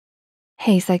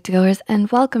Hey Psych2Goers,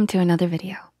 and welcome to another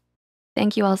video.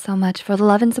 Thank you all so much for the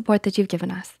love and support that you've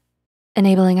given us,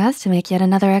 enabling us to make yet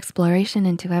another exploration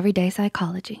into everyday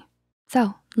psychology.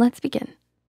 So let's begin.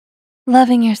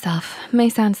 Loving yourself may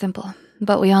sound simple,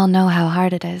 but we all know how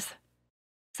hard it is.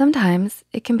 Sometimes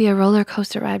it can be a roller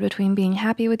coaster ride between being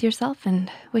happy with yourself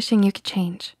and wishing you could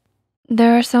change.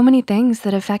 There are so many things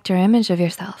that affect your image of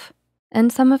yourself,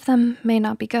 and some of them may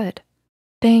not be good.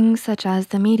 Things such as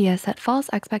the media set false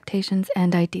expectations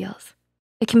and ideals.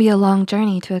 It can be a long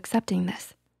journey to accepting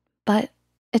this, but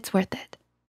it's worth it.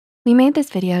 We made this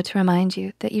video to remind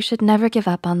you that you should never give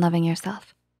up on loving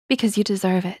yourself because you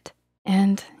deserve it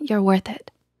and you're worth it.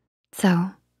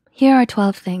 So here are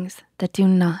 12 things that do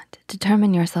not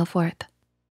determine your self-worth.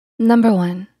 Number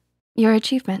 1, your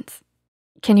achievements.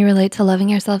 Can you relate to loving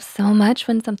yourself so much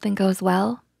when something goes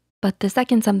well, but the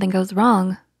second something goes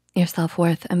wrong, your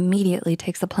self-worth immediately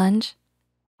takes a plunge?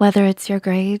 Whether it's your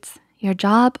grades, your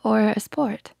job, or a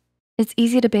sport, it's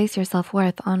easy to base your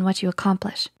self-worth on what you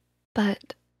accomplish.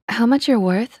 But how much you're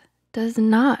worth does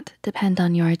not depend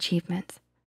on your achievements,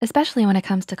 especially when it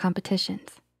comes to competitions.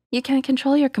 You can't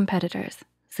control your competitors,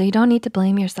 so you don't need to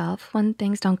blame yourself when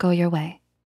things don't go your way.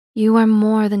 You are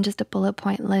more than just a bullet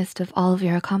point list of all of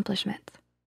your accomplishments.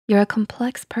 You're a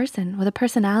complex person with a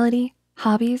personality,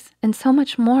 hobbies, and so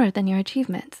much more than your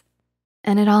achievements.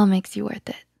 And it all makes you worth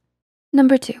it.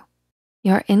 Number 2,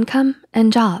 your income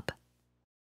and job.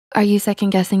 Are you second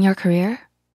guessing your career?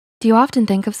 Do you often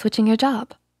think of switching your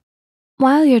job?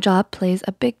 While your job plays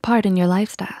a big part in your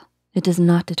lifestyle, it does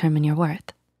not determine your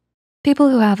worth. People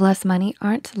who have less money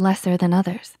aren't lesser than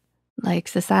others, like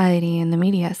society and the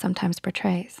media sometimes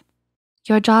portrays.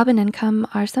 Your job and income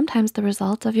are sometimes the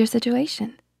result of your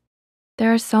situation.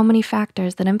 There are so many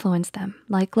factors that influence them,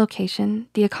 like location,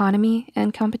 the economy,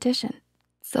 and competition.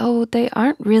 So they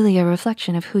aren't really a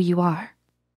reflection of who you are.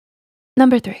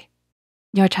 Number 3,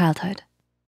 your childhood.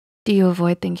 Do you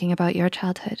avoid thinking about your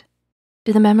childhood?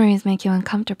 Do the memories make you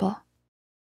uncomfortable?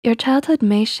 Your childhood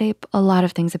may shape a lot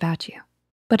of things about you,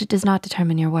 but it does not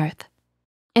determine your worth.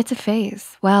 It's a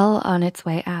phase well on its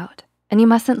way out, and you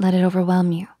mustn't let it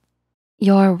overwhelm you.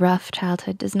 Your rough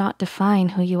childhood does not define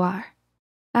who you are.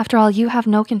 After all, you have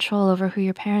no control over who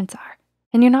your parents are,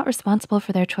 and you're not responsible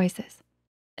for their choices.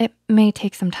 It may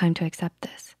take some time to accept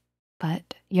this,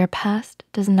 but your past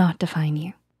does not define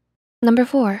you. Number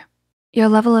 4, your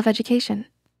level of education.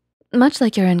 Much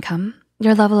like your income,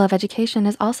 your level of education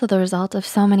is also the result of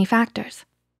so many factors.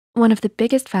 One of the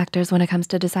biggest factors when it comes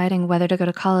to deciding whether to go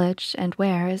to college and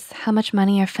where is how much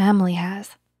money your family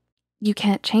has. You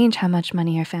can't change how much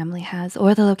money your family has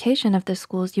or the location of the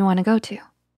schools you wanna go to.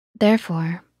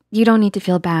 Therefore, you don't need to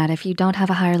feel bad if you don't have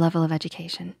a higher level of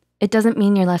education. It doesn't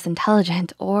mean you're less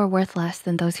intelligent or worth less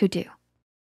than those who do.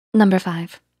 Number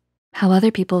 5, how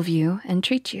other people view and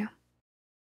treat you.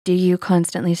 Do you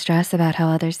constantly stress about how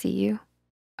others see you?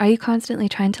 Are you constantly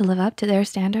trying to live up to their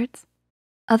standards?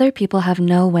 Other people have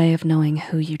no way of knowing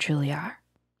who you truly are.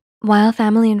 While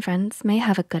family and friends may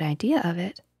have a good idea of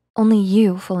it, only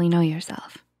you fully know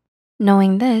yourself.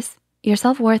 Knowing this, your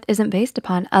self-worth isn't based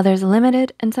upon others'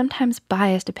 limited and sometimes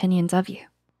biased opinions of you.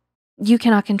 You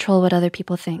cannot control what other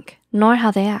people think, nor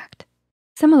how they act.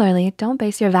 Similarly, don't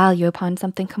base your value upon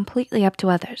something completely up to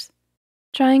others.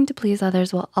 Trying to please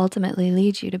others will ultimately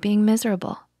lead you to being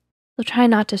miserable. So try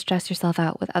not to stress yourself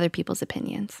out with other people's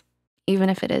opinions, even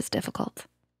if it is difficult.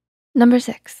 Number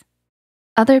 6,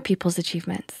 other people's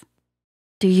achievements.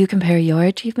 Do you compare your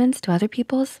achievements to other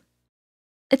people's?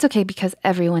 It's okay because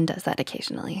everyone does that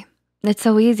occasionally. It's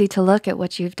so easy to look at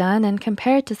what you've done and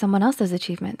compare it to someone else's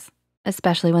achievements,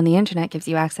 especially when the internet gives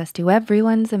you access to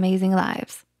everyone's amazing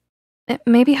lives. It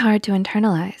may be hard to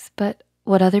internalize, but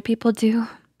what other people do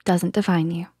doesn't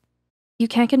define you. You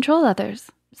can't control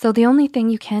others, so the only thing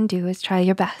you can do is try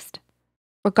your best.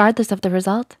 Regardless of the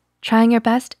result, trying your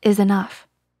best is enough.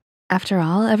 After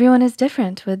all, everyone is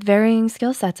different with varying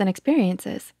skill sets and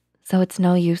experiences, so it's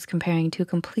no use comparing two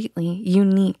completely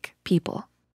unique people.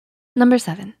 Number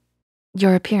 7,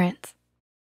 your appearance.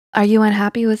 Are you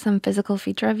unhappy with some physical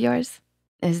feature of yours?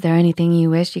 Is there anything you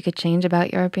wish you could change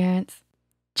about your appearance?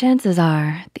 Chances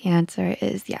are the answer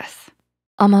is yes.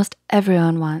 Almost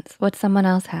everyone wants what someone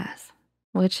else has,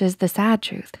 which is the sad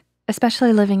truth,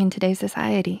 especially living in today's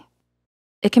society.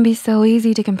 It can be so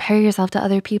easy to compare yourself to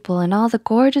other people and all the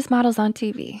gorgeous models on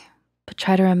TV, but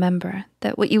try to remember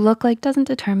that what you look like doesn't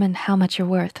determine how much you're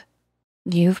worth.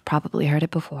 You've probably heard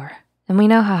it before, and we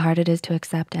know how hard it is to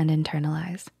accept and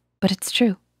internalize, but it's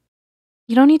true.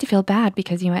 You don't need to feel bad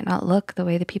because you might not look the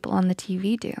way the people on the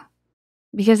TV do,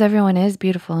 because everyone is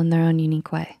beautiful in their own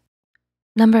unique way.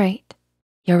 Number 8,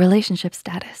 your relationship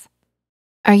status.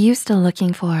 Are you still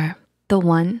looking for the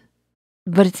one,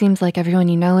 but it seems like everyone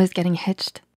you know is getting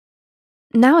hitched?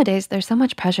 Nowadays, there's so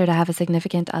much pressure to have a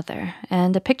significant other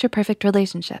and a picture-perfect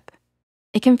relationship.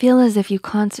 It can feel as if you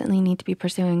constantly need to be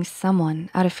pursuing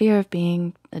someone out of fear of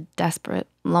being a desperate,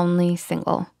 lonely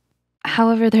single.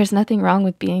 However, there's nothing wrong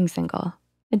with being single.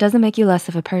 It doesn't make you less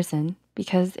of a person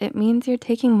because it means you're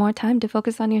taking more time to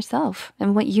focus on yourself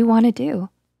and what you wanna do.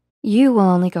 You will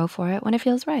only go for it when it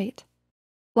feels right.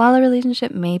 While a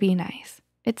relationship may be nice,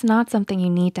 it's not something you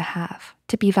need to have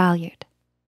to be valued.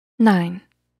 9,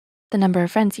 the number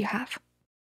of friends you have.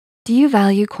 Do you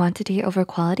value quantity over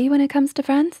quality when it comes to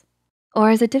friends?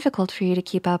 Or is it difficult for you to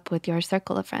keep up with your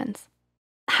circle of friends?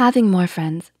 Having more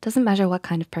friends doesn't measure what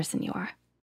kind of person you are.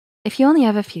 If you only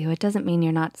have a few, it doesn't mean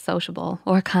you're not sociable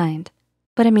or kind,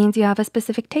 but it means you have a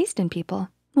specific taste in people,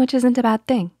 which isn't a bad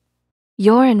thing.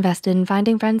 You're invested in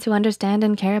finding friends who understand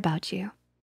and care about you.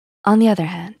 On the other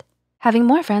hand, having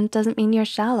more friends doesn't mean you're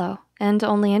shallow and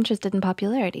only interested in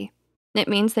popularity. It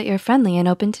means that you're friendly and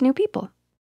open to new people.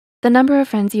 The number of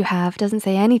friends you have doesn't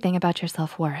say anything about your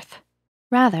self-worth.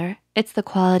 Rather, it's the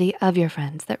quality of your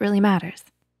friends that really matters.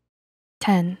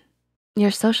 10,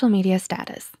 your social media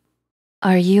status.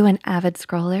 Are you an avid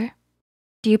scroller?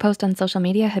 Do you post on social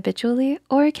media habitually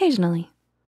or occasionally?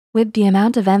 With the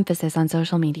amount of emphasis on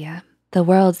social media, the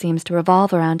world seems to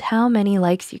revolve around how many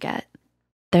likes you get.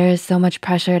 There is so much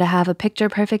pressure to have a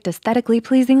picture-perfect, aesthetically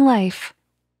pleasing life.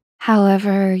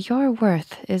 However, your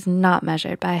worth is not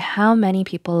measured by how many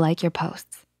people like your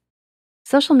posts.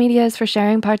 Social media is for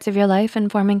sharing parts of your life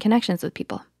and forming connections with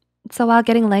people. So while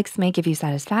getting likes may give you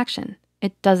satisfaction,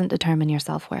 it doesn't determine your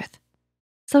self-worth.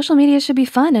 Social media should be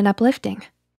fun and uplifting,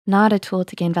 not a tool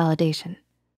to gain validation.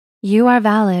 You are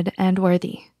valid and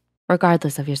worthy,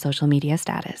 regardless of your social media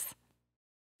status.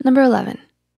 Number 11,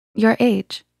 your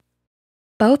age.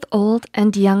 Both old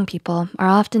and young people are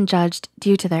often judged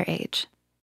due to their age.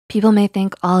 People may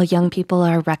think all young people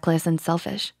are reckless and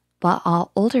selfish, while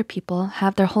all older people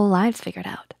have their whole lives figured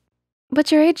out.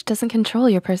 But your age doesn't control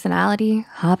your personality,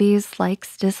 hobbies,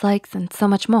 likes, dislikes, and so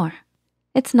much more.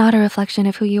 It's not a reflection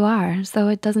of who you are, so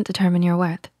it doesn't determine your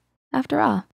worth. After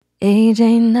all, age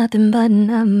ain't nothing but a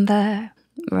number,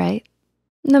 right?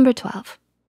 Number 12,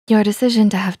 your decision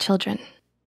to have children.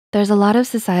 There's a lot of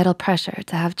societal pressure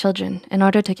to have children in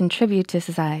order to contribute to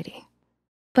society.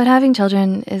 But having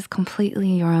children is completely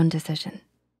your own decision.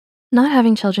 Not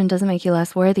having children doesn't make you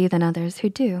less worthy than others who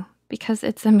do, because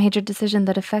it's a major decision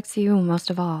that affects you most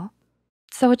of all.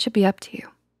 So it should be up to you.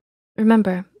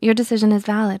 Remember, your decision is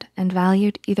valid and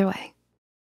valued either way.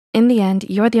 In the end,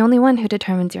 you're the only one who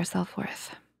determines your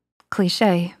self-worth.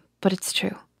 Cliché, but it's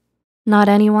true. Not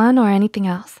anyone or anything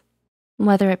else,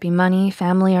 whether it be money,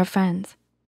 family, or friends.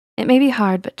 It may be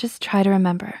hard, but just try to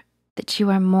remember that you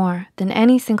are more than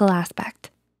any single aspect.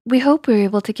 We hope we were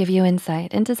able to give you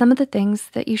insight into some of the things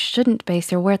that you shouldn't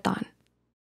base your worth on.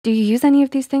 Do you use any of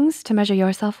these things to measure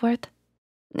your self-worth?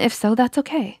 If so, that's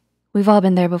okay. We've all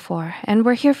been there before, and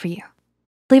we're here for you.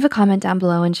 Leave a comment down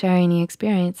below and share any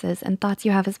experiences and thoughts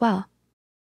you have as well.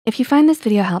 If you find this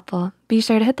video helpful, be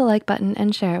sure to hit the like button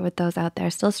and share it with those out there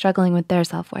still struggling with their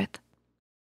self-worth.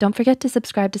 Don't forget to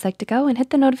subscribe to Psych2Go and hit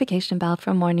the notification bell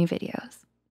for more new videos.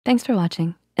 Thanks for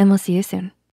watching, and we'll see you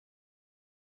soon.